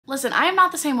Listen, I am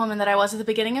not the same woman that I was at the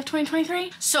beginning of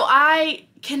 2023, so I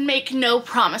can make no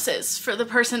promises for the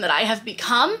person that I have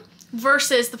become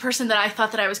versus the person that I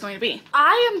thought that I was going to be.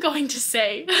 I am going to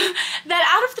say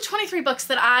that out of the 23 books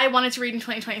that I wanted to read in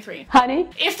 2023, honey,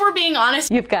 if we're being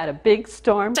honest, you've got a big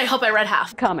storm I hope I read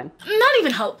half. coming. Not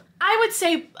even hope. I would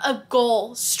say a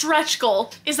goal, stretch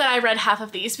goal, is that I read half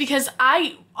of these because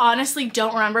I honestly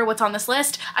don't remember what's on this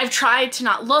list. I've tried to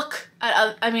not look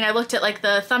at, I looked at like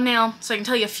the thumbnail so I can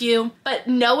tell you a few, but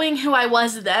knowing who I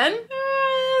was then,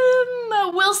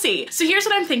 we'll see. So here's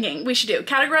what I'm thinking we should do.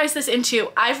 Categorize this into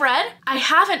I've read, I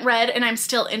haven't read and I'm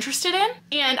still interested in,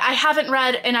 and I haven't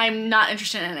read and I'm not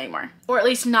interested in anymore. Or at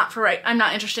least not for I'm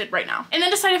not interested right now. And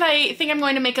then decide if I think I'm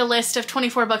going to make a list of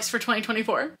 24 books for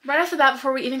 2024. Right off the bat,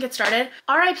 before we even get started,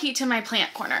 RIP to my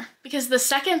plant corner. Because the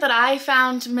second that I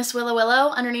found Miss Willow Willow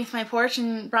underneath my porch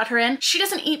and brought her in, she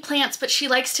doesn't eat plants, but she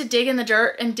likes to dig in the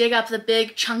dirt and dig up the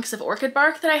big chunks of orchid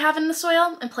bark that I have in the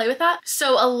soil and play with that.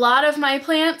 So a lot of my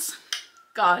plants,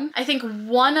 gone. I think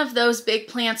one of those big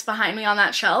plants behind me on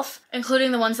that shelf,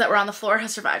 including the ones that were on the floor,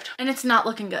 has survived. And it's not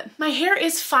looking good. My hair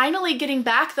is finally getting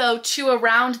back though to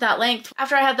around that length.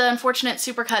 After I had the unfortunate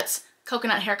Supercuts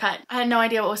coconut haircut, I had no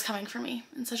idea what was coming for me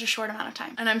in such a short amount of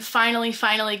time. And I'm finally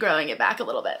growing it back a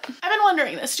little bit. I've been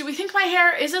wondering this. Do we think my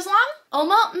hair is as long?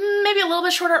 Almost, maybe a little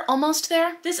bit shorter, almost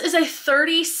there. This is a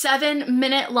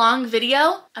 37-minute long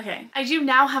video. Okay, I do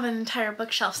now have an entire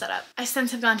bookshelf set up. I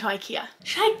since have gone to IKEA.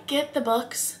 Should I get the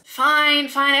books? Fine,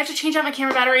 I have to change out my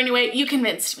camera battery anyway. You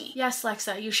convinced me. Yes,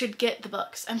 Lexa, you should get the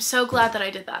books. I'm so glad that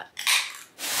I did that.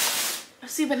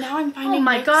 See, but now I'm finding, oh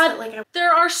my god,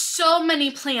 there are so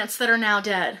many plants that are now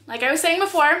dead. Like I was saying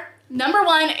before, number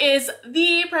one is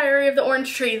The Priory of the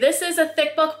Orange Tree. This is a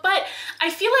thick book, but I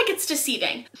feel like it's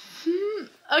deceiving.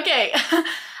 Okay,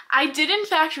 I did in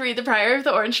fact read The Priory of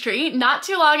the Orange Tree not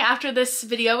too long after this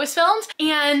video was filmed,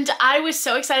 and I was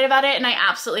so excited about it and I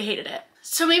absolutely hated it.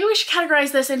 So maybe we should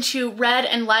categorize this into read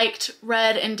and liked,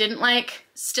 read and didn't like,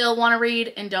 still want to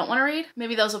read and don't want to read.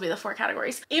 Maybe those will be the 4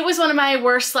 categories. It was one of my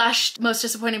worst / most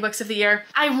disappointing books of the year.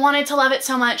 I wanted to love it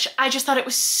so much. I just thought it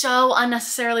was so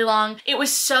unnecessarily long. It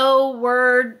was so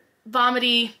word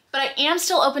vomity, but I am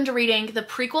still open to reading the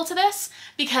prequel to this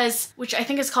because, which I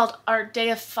think is called Our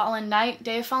Day of Fallen Night,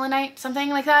 something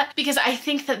like that. Because I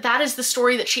think that that is the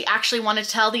story that she actually wanted to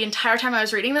tell. The entire time I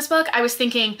was reading this book, I was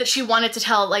thinking that she wanted to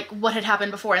tell like what had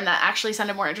happened before, and that actually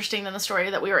sounded more interesting than the story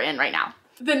that we were in right now.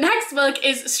 The next book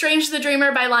is Strange the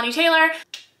Dreamer by Lonnie Taylor.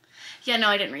 Yeah, no,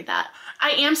 I didn't read that.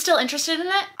 I am still interested in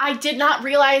it. I did not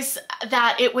realize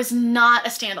that it was not a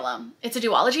standalone. It's a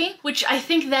duology, which I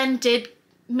think then did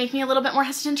make me a little bit more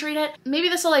hesitant to read it. Maybe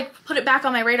this will like put it back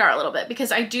on my radar a little bit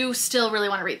because I do still really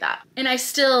want to read that. And I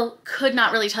still could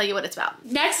not really tell you what it's about.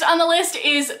 Next on the list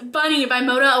is Bunny by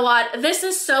Mona Awad. This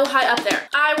is so high up there.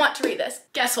 I want to read this.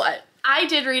 Guess what? I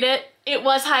did read it. It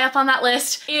was high up on that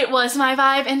list. It was my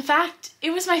vibe. In fact,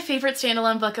 it was my favorite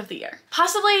standalone book of the year.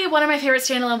 Possibly one of my favorite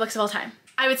standalone books of all time.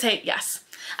 I would say yes.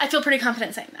 I feel pretty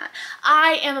confident saying that.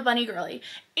 I am a bunny girly.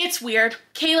 It's weird.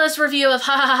 Kayla's review of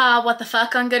ha ha ha what the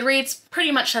fuck on Goodreads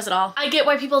pretty much says it all. I get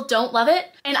why people don't love it,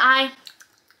 and I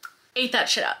ate that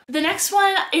shit up. The next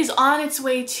one is on its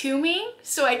way to me,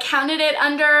 so I counted it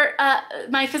under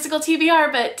my physical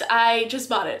TBR, but I just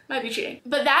bought it. Might be cheating.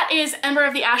 But that is Ember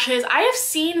of the Ashes. I have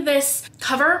seen this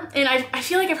cover, and I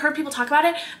feel like I've heard people talk about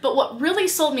it, but what really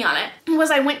sold me on it was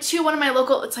I went to one of my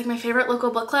local, it's like my favorite local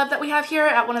book club that we have here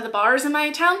at one of the bars in my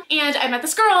town, and I met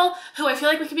this girl who I feel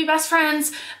like we could be best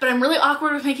friends, but I'm really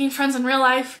awkward with making friends in real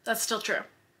life. That's still true.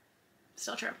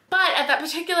 Still true. But at that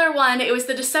particular one, it was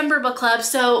the December book club,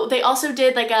 so they also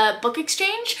did like a book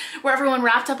exchange where everyone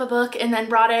wrapped up a book and then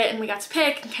brought it and we got to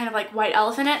pick and kind of like white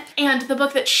elephant it. And the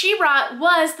book that she brought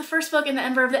was the first book in the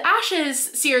Ember of the Ashes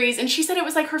series, and she said it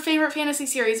was like her favorite fantasy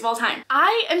series of all time.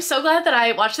 I am so glad that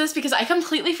I watched this because I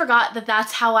completely forgot that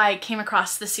that's how I came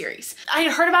across the series. I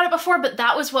had heard about it before, but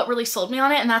that was what really sold me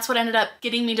on it, and that's what ended up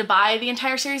getting me to buy the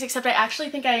entire series, except I actually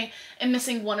think I am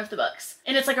missing one of the books.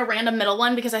 And it's like a random middle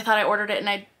one because I thought I ordered it and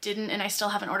I didn't, and I still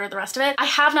haven't ordered the rest of it. I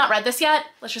have not read this yet.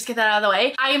 Let's just get that out of the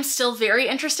way. I am still very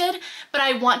interested, but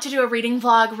I want to do a reading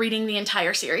vlog reading the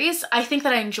entire series. I think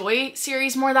that I enjoy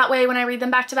series more that way when I read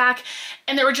them back to back.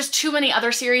 And there were just too many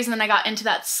other series, and then I got into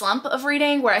that slump of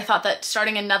reading where I thought that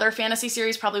starting another fantasy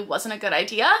series probably wasn't a good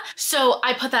idea. So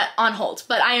I put that on hold,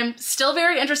 but I am still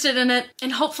very interested in it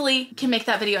and hopefully can make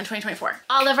that video in 2024.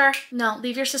 Oliver, no,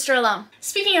 leave your sister alone.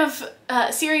 Speaking of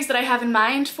series that I have in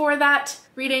mind for that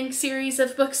reading series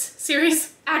of books,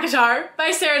 ACOTAR by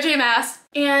Sarah J Maas.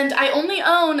 And I only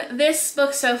own this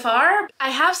book so far. I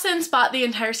have since bought the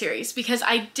entire series because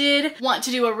I did want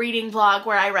to do a reading vlog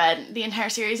where I read the entire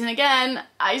series, and again,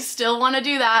 I still want to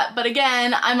do that, but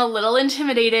again, I'm a little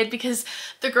intimidated because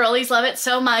the girlies love it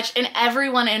so much and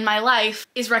everyone in my life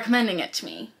is recommending it to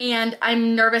me, and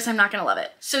I'm nervous I'm not gonna love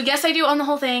it. So yes, I do own the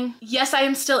whole thing. Yes, I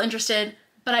am still interested,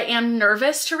 but I am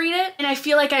nervous to read it, and I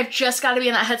feel like I've just got to be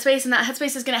in that headspace, and that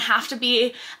headspace is gonna have to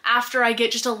be after I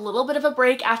get just a little bit of a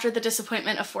break after the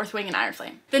disappointment of Fourth Wing and Iron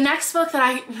Flame. The next book that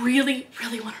I really,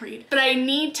 really want to read, but I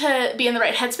need to be in the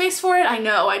right headspace for it. I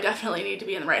know I definitely need to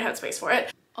be in the right headspace for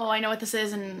it. Oh, I know what this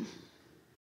is, and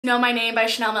Know My Name by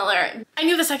Chanel Miller. I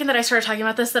knew the second that I started talking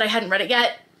about this that I hadn't read it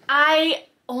yet. I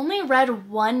only read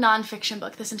one nonfiction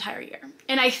book this entire year.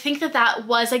 And I think that that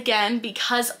was, again,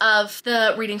 because of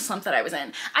the reading slump that I was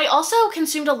in. I also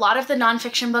consumed a lot of the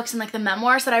nonfiction books and like the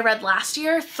memoirs that I read last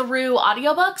year through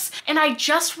audiobooks, and I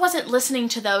just wasn't listening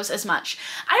to those as much.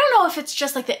 I don't know if it's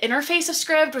just like the interface of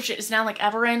Scribd, which is now like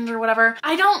Everend or whatever.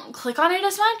 I don't click on it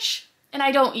as much. And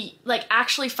I don't like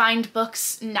actually find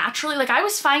books naturally. Like I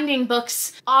was finding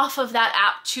books off of that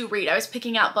app to read. I was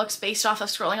picking out books based off of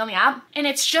scrolling on the app, and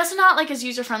it's just not like as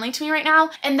user-friendly to me right now.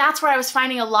 And that's where I was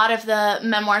finding a lot of the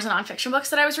memoirs and nonfiction books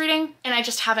that I was reading, and I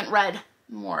just haven't read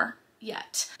more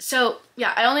yet. So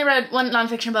yeah, I only read one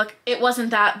nonfiction book. It wasn't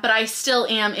that, but I still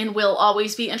am and will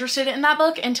always be interested in that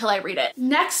book until I read it.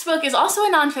 Next book is also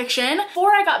a nonfiction.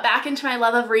 Before I got back into my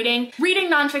love of reading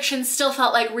nonfiction still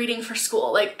felt like reading for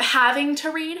school, like having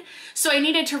to read. So I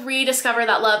needed to rediscover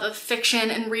that love of fiction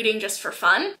and reading just for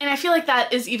fun. And I feel like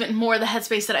that is even more the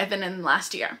headspace that I've been in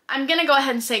last year. I'm gonna go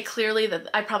ahead and say clearly that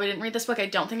I probably didn't read this book. I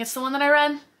don't think it's the one that I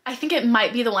read. I think it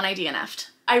might be the one I DNF'd.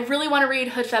 I really want to read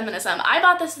Hood Feminism. I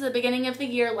bought this at the beginning of the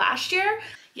year last year.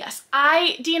 Yes,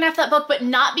 I DNF'd that book, but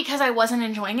not because I wasn't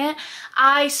enjoying it.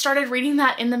 I started reading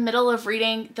that in the middle of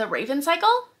reading The Raven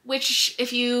Cycle, which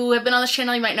if you have been on this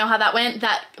channel, you might know how that went.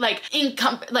 That like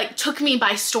took me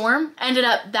by storm.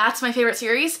 That's my favorite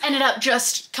series. Ended up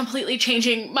just completely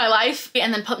changing my life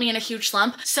and then put me in a huge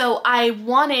slump. So I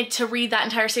wanted to read that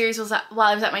entire series while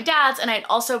I was at my dad's, and I'd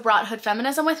also brought Hood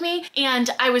Feminism with me.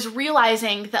 And I was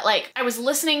realizing that like I was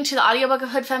listening to the audiobook of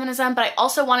Hood Feminism, but I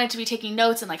also wanted to be taking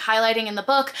notes and like highlighting in the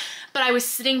book. But I was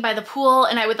sitting by the pool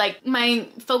and I would like, my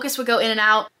focus would go in and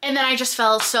out. And then I just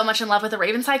fell so much in love with The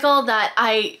Raven Cycle that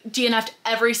I DNF'd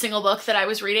every single book that I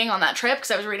was reading on that trip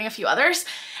because I was reading a few others,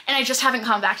 and I just haven't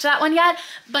come back to that one yet.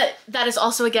 But that is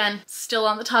also, again, still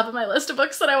on the top of my list of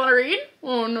books that I want to read.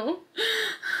 Oh no.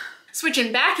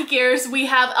 Switching back gears, we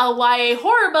have a YA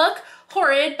horror book,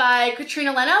 Horrid by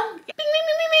Katrina Leno. Bing, bing,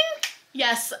 bing, bing, bing.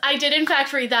 Yes, I did in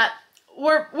fact read that.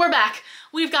 We're back.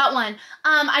 We've got one.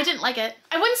 I didn't like it.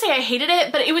 I wouldn't say I hated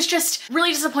it, but it was just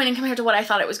really disappointing compared to what I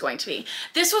thought it was going to be.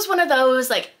 This was one of those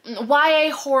like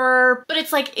YA horror, but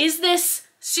it's like, is this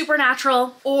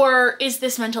supernatural or is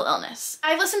this mental illness?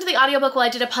 I listened to the audiobook while I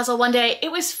did a puzzle one day.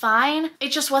 It was fine.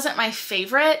 It just wasn't my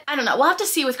favorite. I don't know. We'll have to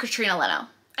see with Katrina Leno.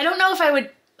 I don't know if I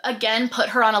would, again, put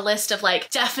her on a list of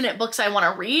like definite books I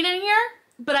want to read in a year,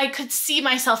 but I could see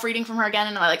myself reading from her again,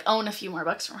 and I like own a few more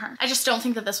books from her. I just don't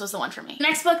think that this was the one for me.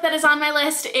 Next book that is on my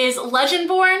list is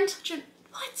Legendborn.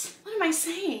 What am I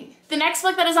saying? The next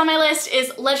book that is on my list is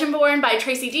Legendborn by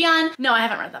Tracy Deonn. No, I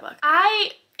haven't read that book.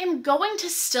 I am going to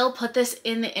still put this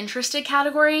in the interested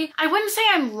category. I wouldn't say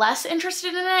I'm less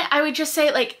interested in it. I would just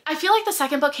say like, I feel like the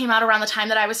second book came out around the time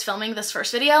that I was filming this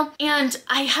first video, and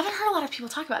I haven't heard a lot of people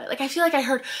talk about it. Like I feel like I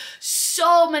heard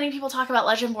so many people talk about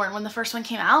Legendborn when the first one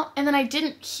came out, and then I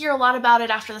didn't hear a lot about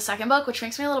it after the second book, which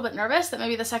makes me a little bit nervous that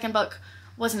maybe the second book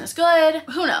wasn't as good.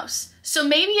 Who knows? So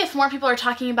maybe if more people are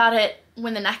talking about it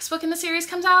when the next book in the series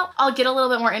comes out, I'll get a little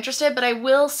bit more interested, but I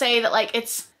will say that like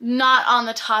it's not on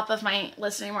the top of my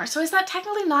list anymore. So is that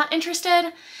technically not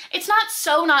interested? It's not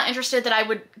so not interested that I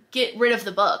would get rid of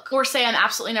the book or say I'm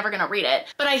absolutely never gonna read it,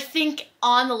 but I think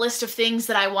on the list of things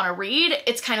that I wanna read,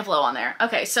 it's kind of low on there.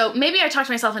 Okay, so maybe I talked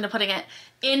myself into putting it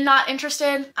in not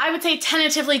interested. I would say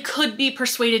tentatively could be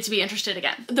persuaded to be interested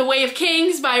again. The Way of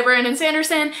Kings by Brandon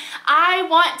Sanderson. I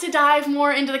want to dive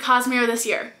more into the Cosmere this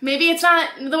year. Maybe it's not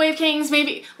The Way of Kings,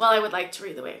 maybe, well, I would like to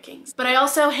read The Way of Kings, but I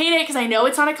also hate it because I know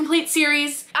it's not a complete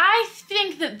series. I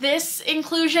think that this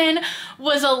inclusion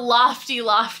was a lofty,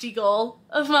 lofty goal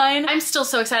of mine. I'm still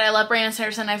so excited. I love Brandon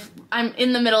Sanderson. I'm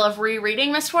in the middle of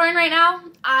rereading Mistborn right now,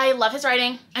 I love his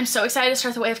writing. I'm so excited to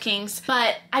start The Way of Kings,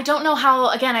 but I don't know how,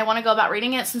 again, I want to go about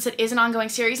reading it since it is an ongoing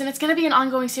series, and it's going to be an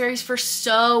ongoing series for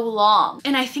so long.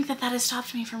 And I think that has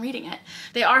stopped me from reading it.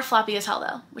 They are floppy as hell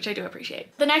though, which I do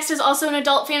appreciate. The next is also an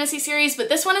adult fantasy series, but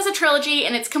this one is a trilogy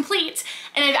and it's complete.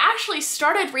 And I've actually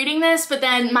started reading this, but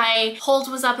then my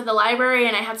hold was up at the library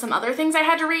and I had some other things I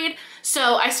had to read.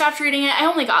 So I stopped reading it. I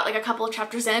only got like a couple of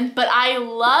chapters in, but I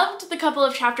loved the couple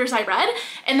of chapters I read,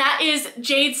 and that is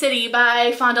Jade City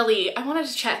by Fonda Lee. I wanted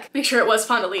to check, make sure it was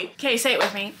Fonda Lee. Okay, say it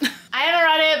with me. I haven't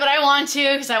read it, but I want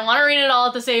to because I want to read it all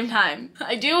at the same time.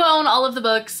 I do own all of the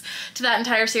books to that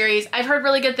entire series. I've heard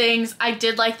really good things. I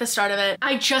did like the start of it.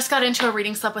 I just got into a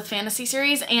reading slump with fantasy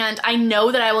series, and I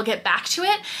know that I will get back to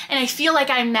it, and I feel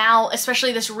like I'm now,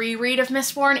 especially this reread of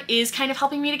Mistborn is kind of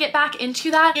helping me to get back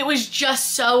into that. It was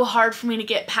just so hard for me to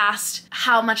get past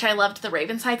how much I loved the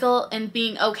Raven Cycle and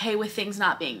being okay with things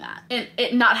not being that, and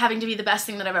it not having to be the best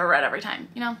thing that I've ever read every time,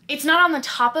 you know? It's not on the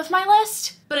top of my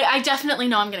list, but I definitely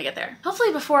know I'm gonna get there.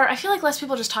 Hopefully before, I feel like less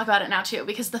people just talk about it now too,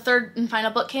 because the third and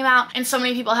final book came out and so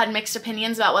many people had mixed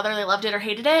opinions about whether they loved it or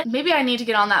hated it. Maybe I need to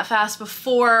get on that fast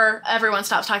before everyone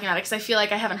stops talking about it, because I feel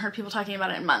like I haven't heard people talking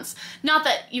about it in months. Not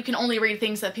that you can only read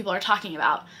things that people are talking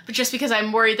about, but just because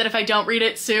I'm worried that if I don't read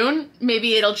it soon,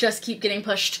 maybe it'll just keep getting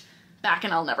pushed back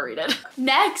and I'll never read it.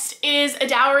 Next is A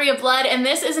Dowry of Blood, and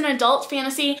this is an adult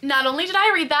fantasy. Not only did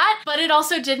I read that, but it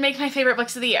also did make my favorite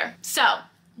books of the year. So,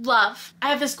 love. I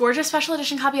have this gorgeous special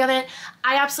edition copy of it.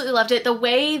 I absolutely loved it. The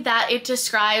way that it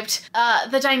described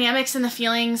the dynamics and the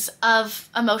feelings of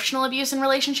emotional abuse in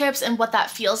relationships and what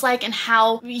that feels like and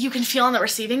how you can feel on the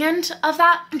receiving end of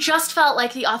that just felt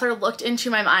like the author looked into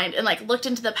my mind and like looked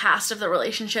into the past of the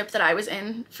relationship that I was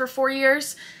in for 4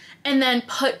 years and then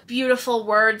put beautiful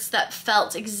words that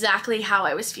felt exactly how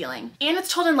I was feeling. And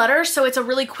it's told in letters, so it's a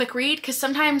really quick read because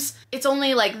sometimes it's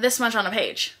only like this much on a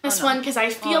page. This one, because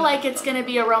I feel like it's gonna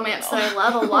be a romance that I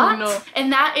love a lot,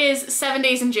 and that is 7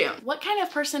 Days in June. What kind of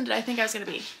person did I think I was gonna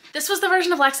be? This was the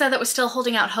version of Lexa that was still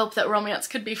holding out hope that romance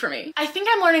could be for me. I think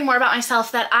I'm learning more about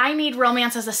myself that I need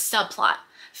romance as a subplot.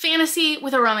 Fantasy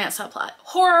with a romance subplot,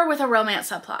 horror with a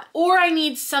romance subplot, or I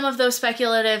need some of those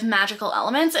speculative magical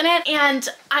elements in it. And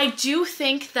I do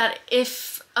think that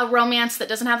if a romance that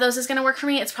doesn't have those is gonna work for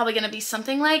me, it's probably gonna be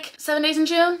something like 7 Days in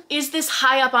June. Is this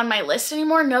high up on my list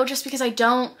anymore? No, just because I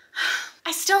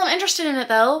still am interested in it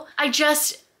though. I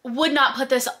just would not put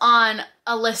this on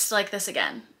a list like this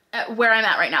again. Where I'm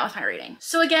at right now with my reading.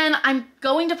 So again, I'm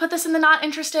going to put this in the not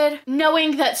interested,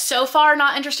 knowing that so far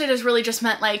not interested has really just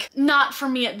meant like not for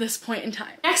me at this point in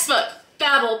time. Next book,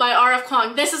 Babel by R.F.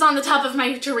 Kuang. This is on the top of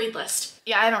my to read list.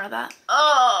 Yeah, I haven't read that.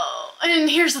 Oh, and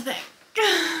here's the thing.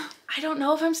 I don't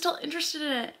know if I'm still interested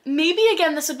in it. Maybe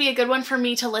again, this would be a good one for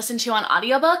me to listen to on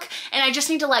audiobook, and I just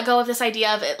need to let go of this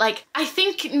idea of it. Like, I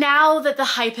think now that the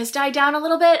hype has died down a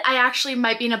little bit, I actually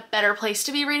might be in a better place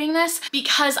to be reading this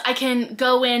because I can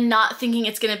go in not thinking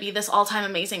it's gonna be this all-time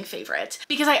amazing favorite,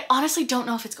 because I honestly don't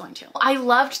know if it's going to. I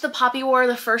loved the Poppy War,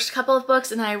 the first couple of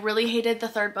books, and then I really hated the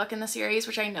third book in the series,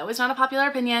 which I know is not a popular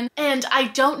opinion. And I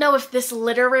don't know if this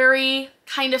literary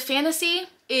kind of fantasy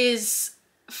is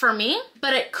for me,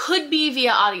 but it could be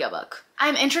via audiobook.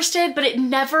 I'm interested, but it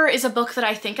never is a book that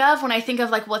I think of when I think of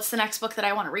like, what's the next book that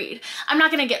I want to read? I'm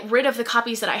not going to get rid of the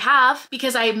copies that I have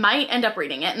because I might end up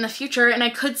reading it in the future, and I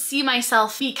could see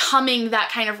myself becoming that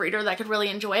kind of reader that could really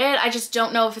enjoy it. I just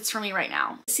don't know if it's for me right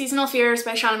now. Seasonal Fears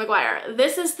by Shauna McGuire.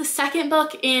 This is the second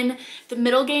book in the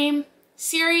Middle Game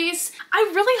series.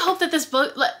 I really hope that this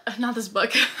book, not this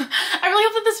book, I really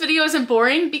hope that this video isn't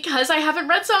boring because I haven't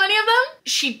read so many of them.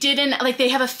 She didn't, like, they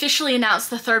have officially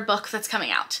announced the third book that's coming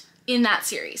out in that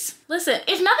series. Listen,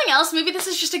 if nothing else, maybe this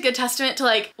is just a good testament to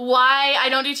like why I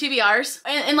don't do TBRs,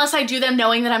 unless I do them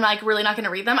knowing that I'm like really not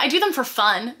gonna read them. I do them for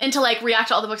fun and to like react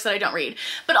to all the books that I don't read,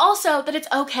 but also that it's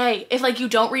okay if like you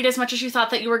don't read as much as you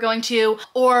thought that you were going to,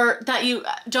 or that you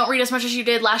don't read as much as you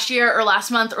did last year or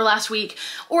last month or last week,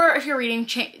 or if your reading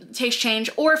taste change,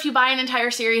 or if you buy an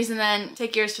entire series and then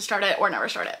take years to start it or never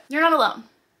start it. You're not alone.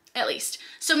 At least.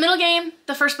 So Middle Game,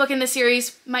 the first book in this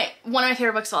series, one of my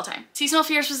favorite books of all time. Seasonal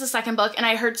Fears was the second book, and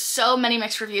I heard so many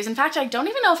mixed reviews. In fact, I don't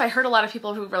even know if I heard a lot of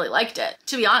people who really liked it,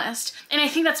 to be honest. And I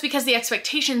think that's because the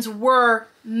expectations were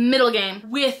Middle Game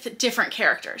with different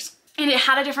characters. And it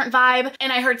had a different vibe,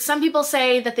 and I heard some people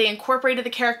say that they incorporated the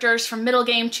characters from Middle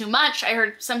Game too much. I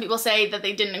heard some people say that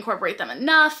they didn't incorporate them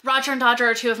enough. Roger and Dodger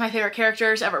are two of my favorite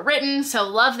characters ever written, so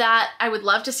love that. I would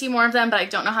love to see more of them, but I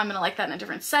don't know how I'm gonna like that in a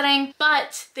different setting.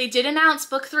 But they did announce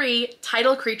book 3,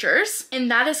 Tidal Creatures, and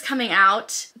that is coming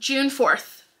out June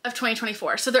 4th of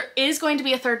 2024. So there is going to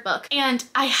be a third book, and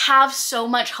I have so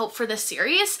much hope for this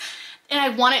series. and I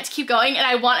want it to keep going, and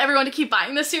I want everyone to keep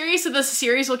buying this series so this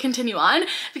series will continue on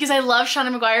because I love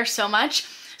Shauna Maguire so much.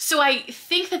 So I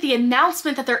think that the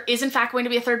announcement that there is in fact going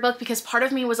to be a third book, because part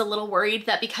of me was a little worried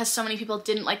that because so many people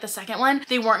didn't like the second one,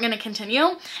 they weren't going to continue.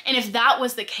 And if that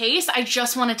was the case, I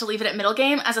just wanted to leave it at Middle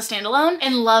Game as a standalone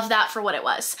and love that for what it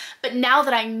was. But now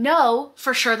that I know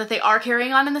for sure that they are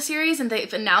carrying on in the series and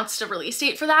they've announced a release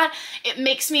date for that, it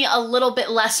makes me a little bit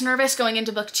less nervous going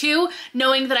into book 2,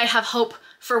 knowing that I have hope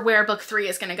for where book 3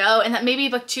 is going to go, and that maybe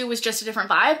book 2 was just a different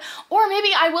vibe, or maybe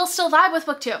I will still vibe with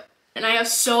book 2. And I have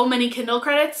so many Kindle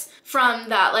credits from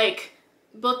that like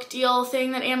book deal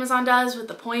thing that Amazon does with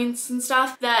the points and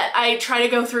stuff that I try to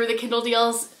go through the Kindle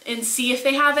deals and see if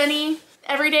they have any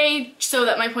every day so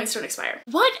that my points don't expire.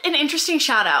 What an interesting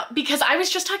shout out, because I was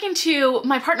just talking to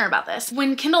my partner about this.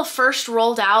 When Kindle first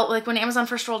rolled out, like when Amazon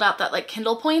first rolled out that like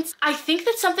Kindle points, I think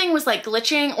that something was like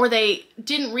glitching, or they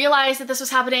didn't realize that this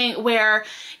was happening, where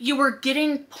you were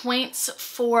getting points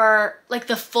for like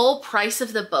the full price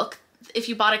of the book if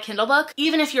you bought a Kindle book,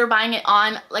 even if you're buying it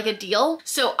on like a deal.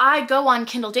 So I go on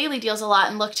Kindle Daily Deals a lot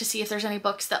and look to see if there's any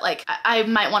books that like I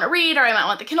might want to read, or I might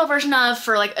want the Kindle version of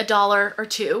for like $1 or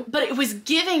 $2. But it was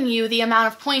giving you the amount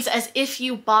of points as if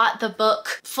you bought the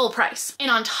book full price.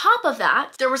 And on top of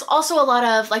that, there was also a lot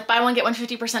of like buy one, get one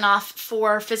 50% off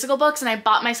for physical books. And I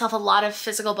bought myself a lot of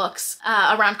physical books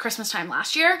around Christmas time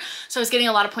last year. So I was getting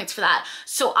a lot of points for that.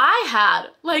 So I had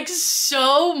like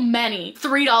so many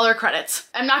 $3 credits.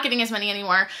 I'm not getting as many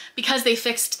anymore because they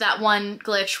fixed that one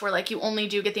glitch where like you only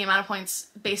do get the amount of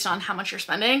points based on how much you're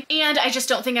spending. And I just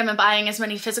don't think I've been buying as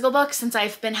many physical books since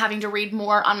I've been having to read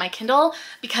more on my Kindle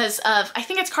because of, I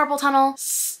think it's carpal tunnel.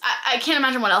 I can't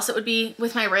imagine what else it would be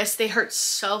with my wrists. They hurt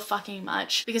so fucking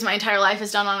much because my entire life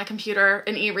is done on a computer,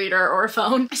 an e-reader, or a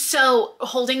phone. So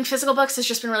holding physical books has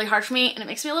just been really hard for me, and it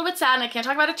makes me a little bit sad, and I can't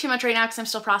talk about it too much right now because I'm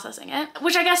still processing it.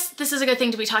 Which I guess this is a good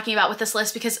thing to be talking about with this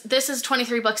list, because this is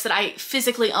 23 books that I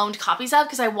physically owned copies of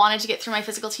because I wanted to get through my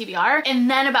physical TBR. And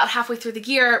then about halfway through the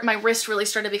year, my wrist really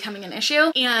started becoming an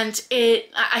issue, and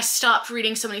I stopped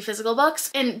reading so many physical books.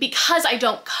 And because I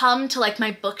don't come to like my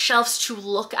bookshelves to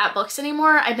look at books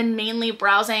anymore, I've been mainly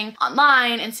browsing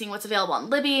online and seeing what's available on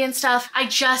Libby and stuff. I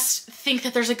just think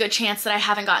that there's a good chance that I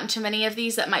haven't gotten to many of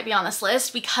these that might be on this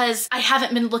list because I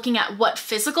haven't been looking at what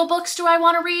physical books do I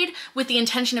want to read with the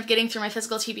intention of getting through my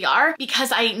physical TBR,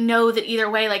 because I know that either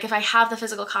way, like if I have the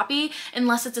physical copy,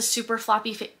 unless it's a super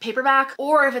floppy paperback,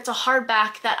 or if it's a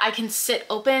hardback that I can sit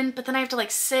open, but then I have to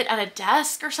like sit at a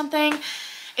desk or something.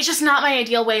 It's just not my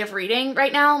ideal way of reading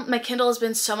right now. My Kindle has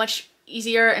been so much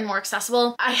easier and more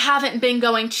accessible. I haven't been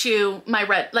going to my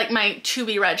to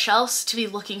be read shelves to be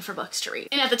looking for books to read.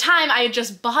 And at the time I had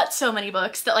just bought so many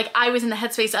books that like I was in the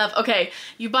headspace of, okay,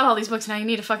 you bought all these books, now you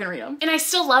need to fucking read them. And I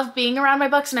still love being around my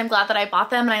books, and I'm glad that I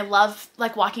bought them, and I love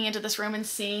like walking into this room and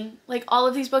seeing like all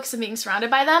of these books and being surrounded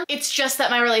by them. It's just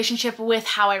that my relationship with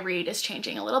how I read is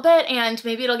changing a little bit, and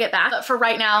maybe it'll get back. But for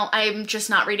right now, I'm just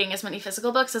not reading as many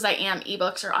physical books as I am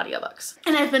ebooks or audiobooks.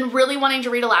 And I've been really wanting to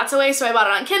read Alat's Away, so I bought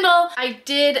it on Kindle. I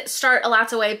did start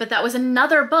Alat's Away, but that was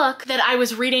another book that I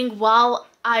was reading while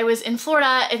I was in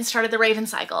Florida and started the Raven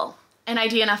Cycle. And I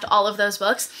DNF'd all of those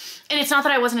books. And it's not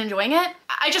that I wasn't enjoying it.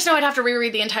 I just know I'd have to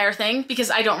reread the entire thing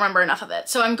because I don't remember enough of it.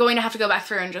 So I'm going to have to go back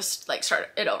through and just like start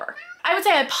it over. I would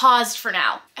say I paused for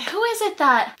now. Who is it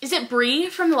that, is it Brie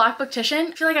from The Locked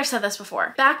Booktician? I feel like I've said this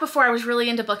before. Back before I was really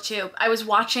into BookTube, I was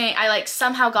watching, I like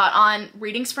somehow got on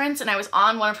reading sprints, and I was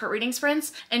on one of her reading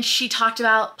sprints, and she talked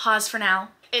about pause for now.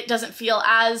 It doesn't feel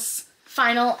as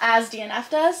final as DNF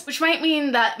does, which might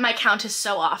mean that my count is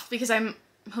so off because I'm,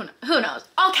 who knows?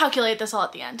 I'll calculate this all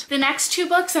at the end. The next two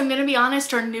books, I'm gonna be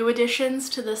honest, are new additions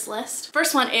to this list.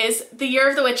 First one is The Year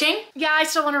of the Witching. Yeah, I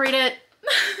still wanna read it.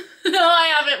 No, I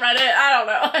haven't read it. I don't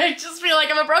know. I just feel like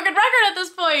I'm a broken record at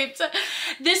this point.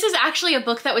 This is actually a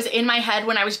book that was in my head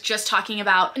when I was just talking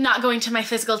about not going to my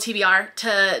physical TBR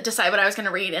to decide what I was going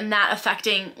to read, and that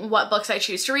affecting what books I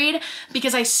choose to read,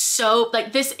 because I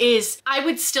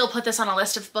would still put this on a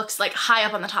list of books like high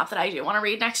up on the top that I do want to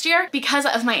read next year because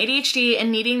of my ADHD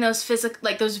and needing those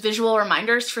those visual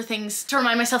reminders for things, to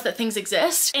remind myself that things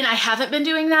exist. And I haven't been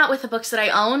doing that with the books that I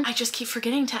own. I just keep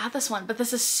forgetting to add this one, but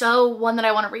this is so one that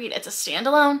I want to read. It's a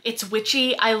standalone. It's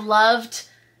witchy. I loved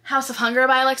House of Hunger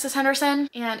by Alexis Henderson,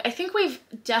 and I think we've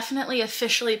definitely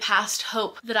officially passed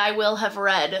hope that I will have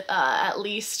read at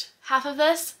least half of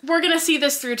this, we're gonna see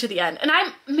this through to the end. And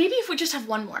maybe if we just have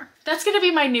one more, that's gonna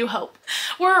be my new hope.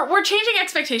 We're changing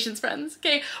expectations, friends,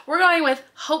 okay? We're going with,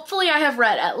 hopefully I have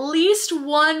read at least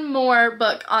one more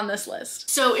book on this list.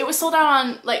 So it was sold out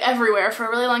on like everywhere for a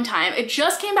really long time. It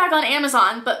just came back on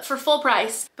Amazon, but for full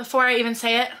price. Before I even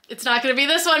say it, it's not gonna be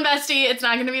this one, bestie. It's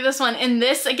not gonna be this one. And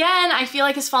this, again, I feel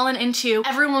like has fallen into,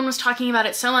 everyone was talking about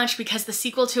it so much because the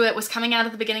sequel to it was coming out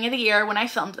at the beginning of the year when I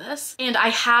filmed this. And I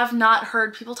have not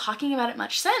heard people talking about it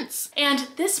much since. And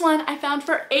this one I found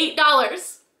for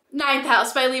 $8. Ninth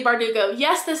House by Leigh Bardugo.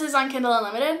 Yes, this is on Kindle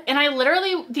Unlimited. And I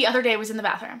literally, the other day, was in the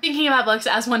bathroom thinking about books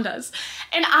as one does.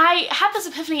 And I had this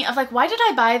epiphany of like, why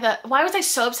was I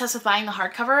so obsessed with buying the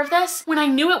hardcover of this when I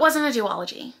knew it wasn't a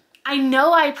duology? I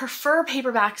know I prefer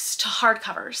paperbacks to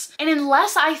hardcovers. And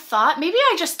unless I thought, maybe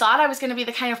I just thought I was gonna be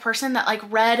the kind of person that like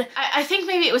read, I think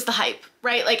maybe it was the hype,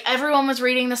 right? Like everyone was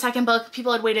reading the second book.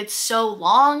 People had waited so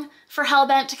long for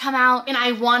Hellbent to come out, and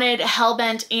I wanted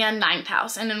Hellbent and Ninth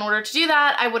House. And in order to do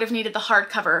that, I would have needed the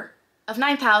hardcover of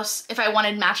Ninth House if I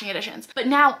wanted matching editions. But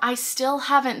now I still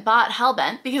haven't bought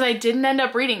Hellbent because I didn't end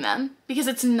up reading them because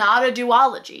it's not a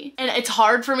duology. And it's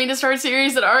hard for me to start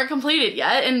series that aren't completed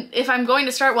yet. And if I'm going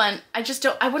to start one,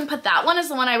 I wouldn't put that one as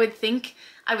the one I would think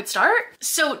I would start.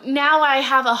 So now I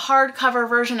have a hardcover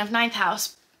version of Ninth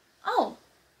House. Oh,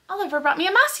 Oliver brought me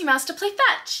a mousey mouse to play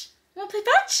fetch. You wanna play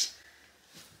fetch?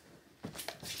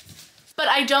 But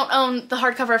I don't own the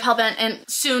hardcover of Hellbent, and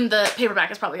soon the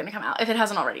paperback is probably gonna come out if it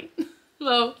hasn't already.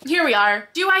 So here we are.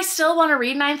 Do I still want to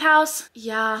read Ninth House?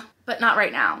 Yeah, but not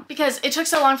right now. Because it took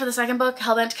so long for the second book,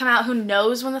 Hellbent, to come out. Who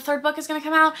knows when the third book is gonna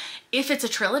come out, if it's a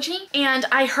trilogy. And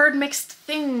I heard mixed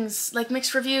things, like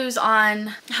mixed reviews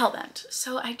on Hellbent.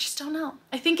 So I just don't know.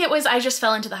 I think it was, I just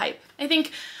fell into the hype. I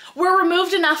think we're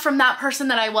removed enough from that person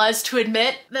that I was to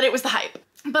admit that it was the hype.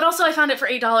 But also I found it for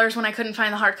 $8 when I couldn't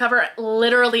find the hardcover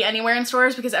literally anywhere in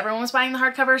stores because everyone was buying the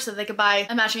hardcover so they could buy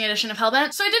a matching edition of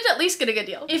Hellbent. So I did at least get a good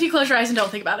deal, if you close your eyes and don't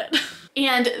think about it.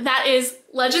 And that is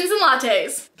Legends and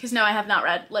Lattes. Because no, I have not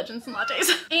read Legends and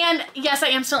Lattes. And yes, I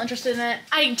am still interested in it.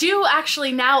 I do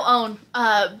actually now own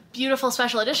a beautiful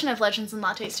special edition of Legends and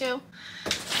Lattes too.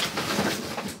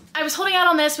 I was holding out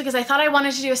on this because I thought I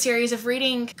wanted to do a series of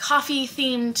reading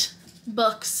coffee-themed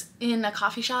books in a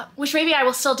coffee shop, which maybe I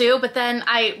will still do, but then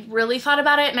I really thought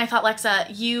about it and I thought, Lexa,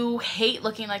 you hate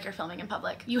looking like you're filming in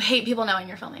public. You hate people knowing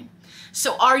you're filming.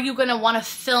 So are you gonna wanna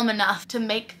film enough to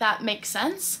make that make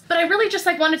sense? But I really just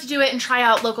like wanted to do it and try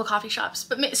out local coffee shops.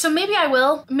 But so maybe I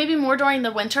will, maybe more during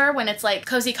the winter when it's like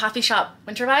cozy coffee shop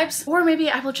winter vibes, or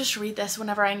maybe I will just read this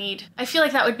whenever I need. I feel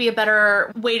like that would be a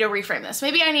better way to reframe this.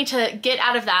 Maybe I need to get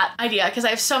out of that idea because I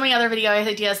have so many other video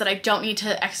ideas that I don't need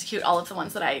to execute all of the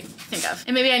ones that I think of.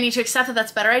 And maybe I need to accept that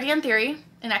that's a better idea in theory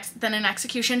than in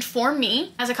execution for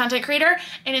me as a content creator,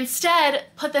 and instead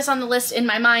put this on the list in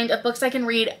my mind of books I can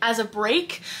read as a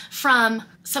break from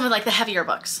some of like the heavier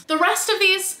books. The rest of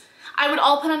these I would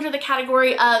all put under the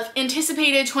category of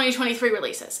anticipated 2023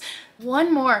 releases.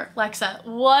 One more, Lexa,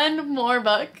 one more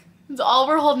book. It's all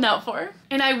we're holding out for.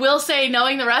 And I will say,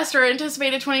 knowing the rest are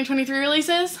anticipated 2023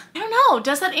 releases, I don't know,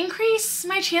 does that increase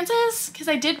my chances? Because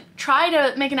I did try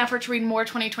to make an effort to read more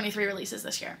 2023 releases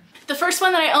this year. The first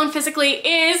one that I own physically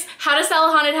is How to Sell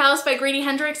a Haunted House by Grady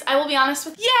Hendrix. I will be honest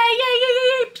with you. Yay, yay, yay,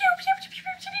 yay, yay, pew, pew, pew, pew,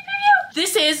 pew, pew, pew, pew.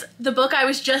 This is the book I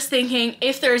was just thinking,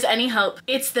 if there's any hope,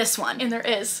 it's this one. And there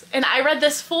is. And I read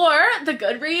this for the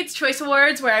Goodreads Choice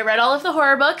Awards where I read all of the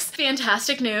horror books.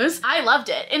 Fantastic news. I loved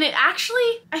it. And it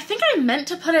actually, I think I meant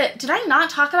to put it, did I not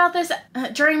talk about this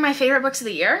during my favorite books of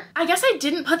the year? I guess I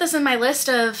didn't put this in my list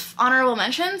of honorable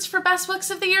mentions for best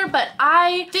books of the year, but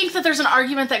I think that there's an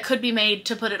argument that could be made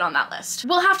to put it on that list.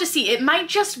 We'll have to see. It might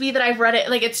just be that I've read it,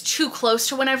 like it's too close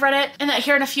to when I've read it, and that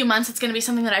here in a few months it's gonna be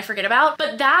something that I forget about.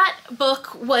 But that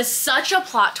book was such a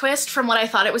plot twist from what I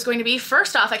thought it was going to be.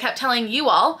 First off, I kept telling you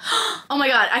all, oh my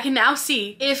god, I can now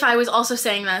see if I was also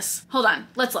saying this. Hold on,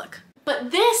 let's look. But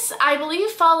this, I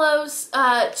believe, follows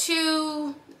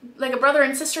two, like a brother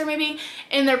and sister maybe,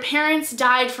 and their parents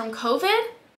died from COVID.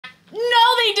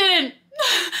 No, they didn't.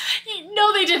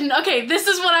 No, they didn't. Okay, this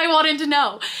is what I wanted to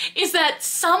know, is that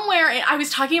somewhere, I was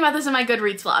talking about this in my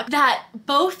Goodreads vlog, that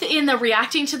both in the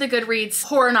reacting to the Goodreads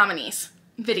horror nominees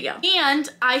video and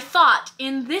I thought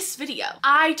in this video,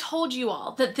 I told you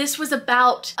all that this was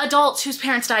about adults whose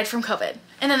parents died from COVID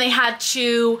and then they had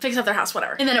to fix up their house,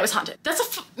 whatever, and then it was haunted.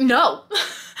 That's no.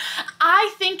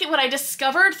 I think what I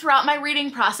discovered throughout my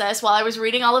reading process while I was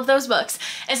reading all of those books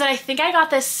is that I think I got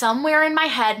this somewhere in my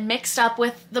head mixed up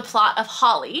with the plot of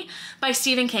Holly by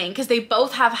Stephen King, because they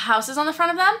both have houses on the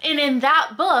front of them. And in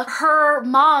that book, her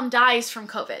mom dies from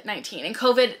COVID-19, and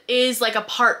COVID is like a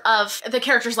part of the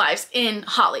characters' lives in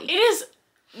Holly. It is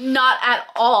not at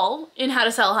all in How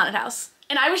to Sell a Haunted House.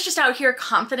 And I was just out here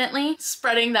confidently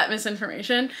spreading that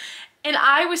misinformation. And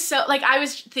I was so, like, I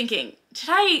was thinking, did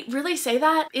I really say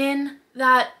that in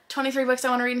that 23 books I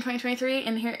want to read in 2023?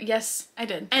 And here, yes, I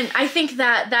did. And I think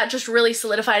that that just really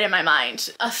solidified in my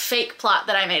mind a fake plot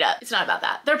that I made up. It's not about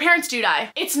that. Their parents do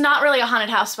die. It's not really a haunted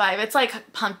house vibe. It's like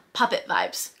puppet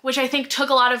vibes, which I think took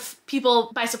a lot of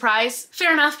people by surprise.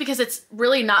 Fair enough, because it's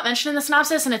really not mentioned in the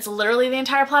synopsis and it's literally the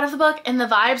entire plot of the book, and the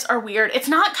vibes are weird. It's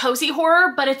not cozy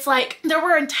horror, but it's like, there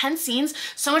were intense scenes,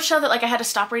 so much so that like I had to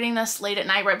stop reading this late at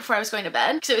night right before I was going to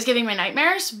bed because it was giving me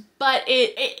nightmares, but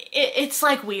it's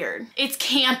like weird. It's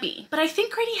campy, but I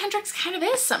think Grady Hendrix kind of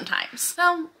is sometimes. So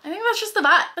I think that's just the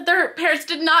vibe. But their parents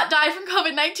did not die from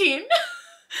COVID-19.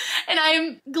 And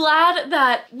I'm glad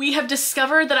that we have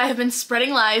discovered that I have been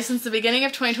spreading lies since the beginning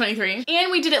of 2023.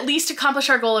 And we did at least accomplish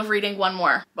our goal of reading one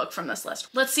more book from this list.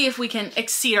 Let's see if we can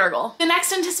exceed our goal. The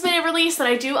next anticipated release that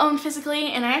I do own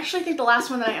physically, and I actually think the last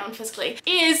one that I own physically,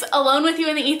 is Alone with You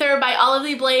in the Ether by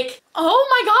Olivia Blake. Oh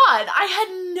my god, I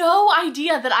had no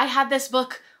idea that I had this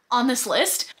book on this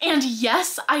list. And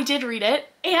yes, I did read it.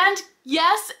 And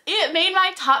yes, it made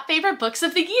my top favorite books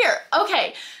of the year.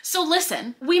 Okay, so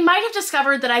listen, we might have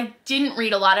discovered that I didn't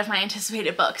read a lot of my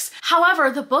anticipated books.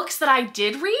 However, the books that I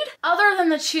did read, other than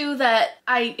the two that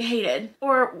I hated,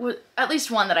 or at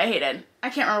least one that I hated, I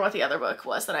can't remember what the other book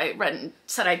was that I read and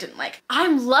said I didn't like.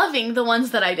 I'm loving the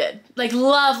ones that I did. Like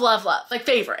love, love, love, like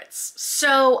favorites.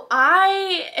 So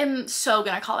I am so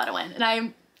gonna call that a win, and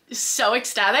I'm so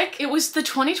ecstatic. It was the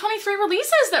 2023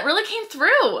 releases that really came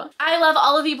through. I love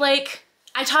Olivia Blake.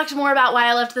 I talked more about why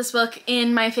I loved this book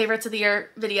in my favorites of the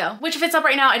year video, which if it's up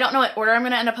right now, I don't know what order I'm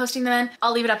gonna end up posting them in.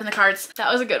 I'll leave it up in the cards. That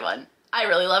was a good one. I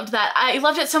really loved that. I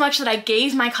loved it so much that I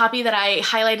gave my copy that I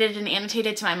highlighted and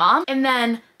annotated to my mom, and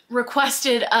then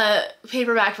requested a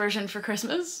paperback version for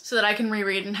Christmas so that I can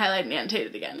reread and highlight and annotate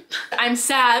it again. I'm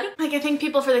sad. Like, I think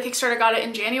people for the Kickstarter got it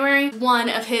in January. One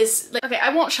of his, like, okay,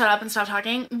 I won't shut up and stop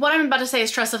talking. What I'm about to say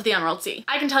is Trust of the Emerald Sea.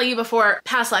 I can tell you before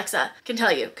past Lexa can tell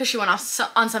you, because she went off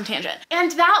on some tangent.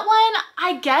 And that one,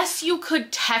 I guess you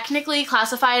could technically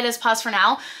classify it as pause for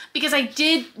now, because I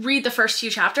did read the first few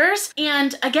chapters.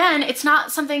 And again, it's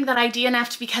not something that I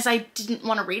DNF'd because I didn't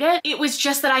want to read it. It was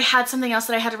just that I had something else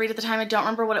that I had to read at the time. I don't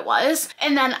remember what it was.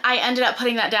 And then I ended up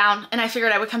putting that down, and I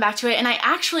figured I would come back to it. And I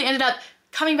actually ended up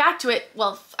coming back to it.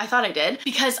 Well, I thought I did,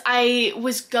 because I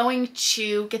was going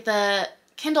to get the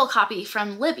Kindle copy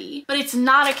from Libby, but it's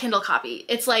not a Kindle copy.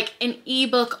 It's like an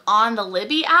ebook on the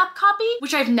Libby app copy,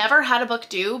 which I've never had a book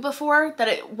do before, that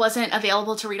it wasn't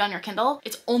available to read on your Kindle.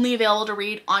 It's only available to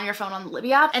read on your phone on the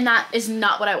Libby app, and that is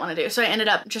not what I want to do. So I ended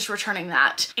up just returning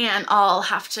that, and I'll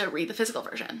have to read the physical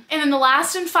version. And then the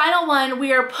last and final one,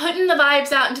 we are putting the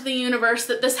vibes out into the universe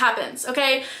that this happens,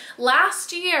 okay?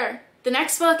 Last year, the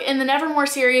next book in the Nevermore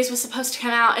series was supposed to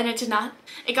come out, and it did not.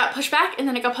 It got pushed back, and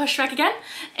then it got pushed back again,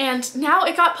 and now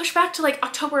it got pushed back to like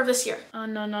October of this year. Oh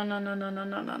no, no, no, no, no, no,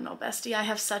 no, no, no, bestie, I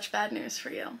have such bad news for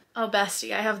you. Oh,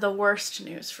 bestie, I have the worst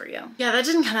news for you. Yeah, that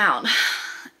didn't come out.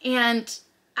 And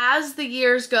as the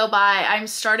years go by, I'm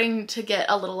starting to get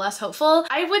a little less hopeful.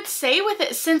 I would say with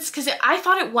it since, because I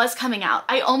thought it was coming out.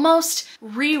 I almost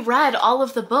reread all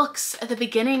of the books at the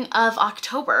beginning of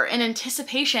October in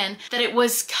anticipation that it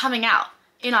was coming out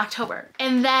in October.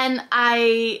 And then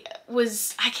I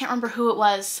can't remember who it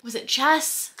was. Was it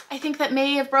Jess? I think that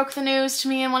may have broke the news to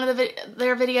me in one of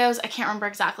their videos. I can't remember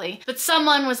exactly. But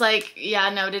someone was like, yeah,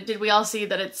 no, did we all see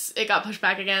that it got pushed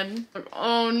back again? Like,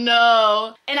 oh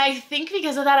no. And I think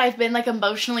because of that, I've been like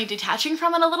emotionally detaching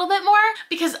from it a little bit more,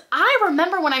 because I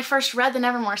remember when I first read the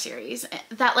Nevermore series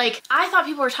that like, I thought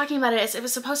people were talking about it as it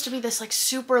was supposed to be this like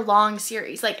super long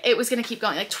series. Like it was gonna keep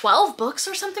going, like 12 books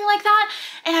or something like that.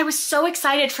 And I was so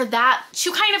excited for that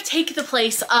to kind of take the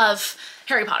place of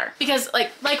Harry Potter, because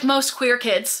like most queer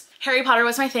kids, Harry Potter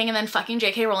was my thing, and then fucking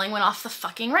J.K. Rowling went off the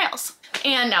fucking rails,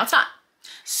 and now it's not.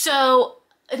 So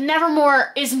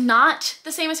Nevermore is not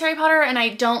the same as Harry Potter, and I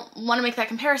don't want to make that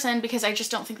comparison because I just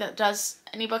don't think that it does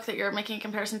any book that you're making a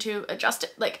comparison to, adjust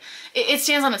it. Like, it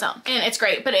stands on its own and it's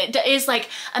great, but it is like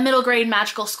a middle grade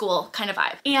magical school kind of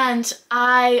vibe. And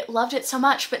I loved it so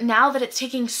much, but now that it's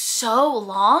taking so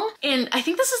long, and I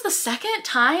think this is the second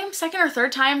or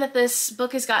third time that this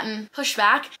book has gotten pushed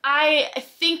back, I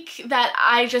think that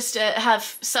I just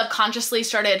have subconsciously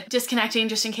started disconnecting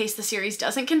just in case the series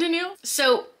doesn't continue.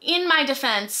 So in my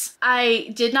defense,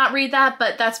 I did not read that,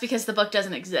 but that's because the book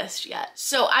doesn't exist yet.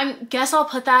 So I guess I'll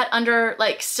put that under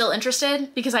like still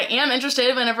interested, because I am interested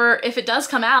if it does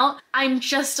come out. I'm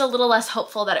just a little less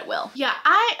hopeful that it will. Yeah,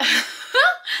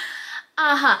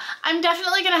 I'm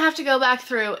definitely gonna have to go back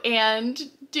through and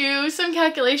do some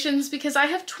calculations because I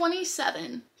have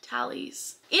 27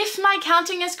 tallies. If my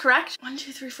counting is correct, 1,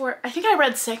 2, 3, 4, I think I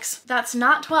read 6. That's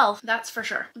not 12, that's for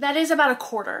sure. That is about a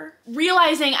quarter.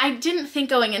 Realizing I didn't think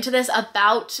going into this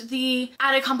about the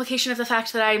added complication of the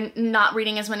fact that I'm not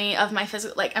reading as many of my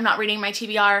I'm not reading my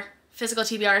physical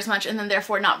TBR as much, and then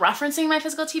therefore not referencing my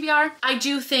physical TBR. I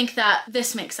do think that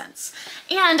this makes sense.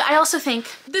 And I also think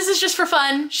this is just for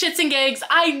fun, shits and gigs.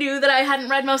 I knew that I hadn't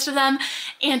read most of them,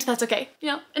 and that's okay, you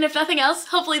know? And if nothing else,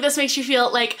 hopefully this makes you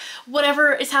feel like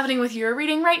whatever is happening with your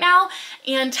reading right now,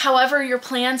 and however your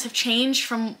plans have changed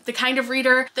from the kind of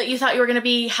reader that you thought you were gonna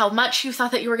be, how much you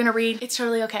thought that you were gonna read, it's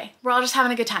totally okay. We're all just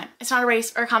having a good time. It's not a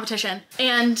race or a competition.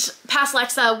 And past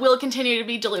Lexa will continue to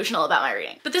be delusional about my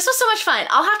reading. But this was so much fun.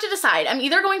 I'll have to decide. I'm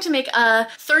either going to make a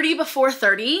 30 before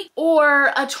 30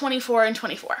 or a 24 and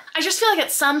 24. I just feel like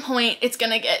at some point it's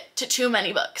gonna get to too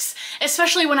many books,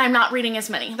 especially when I'm not reading as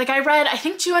many. Like I read, I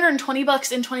think 220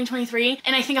 books in 2023,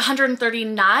 and I think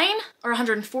 139 or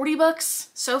 140 books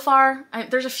so far.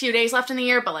 There's a few days left in the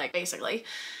year, but like basically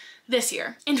this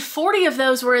year. And 40 of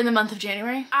those were in the month of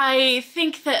January. I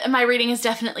think that my reading has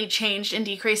definitely changed and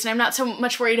decreased, and I'm not so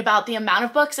much worried about the amount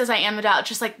of books as I am about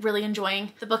just like really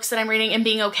enjoying the books that I'm reading and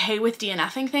being okay with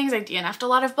DNFing things. I DNF'd a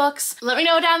lot of books. Let me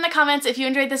know down in the comments if you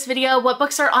enjoyed this video, what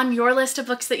books are on your list of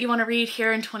books that you want to read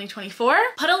here in 2024.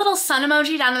 Put a little sun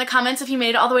emoji down in the comments if you made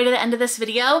it all the way to the end of this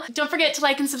video. Don't forget to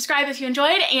like and subscribe if you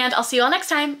enjoyed, and I'll see you all next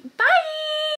time. Bye!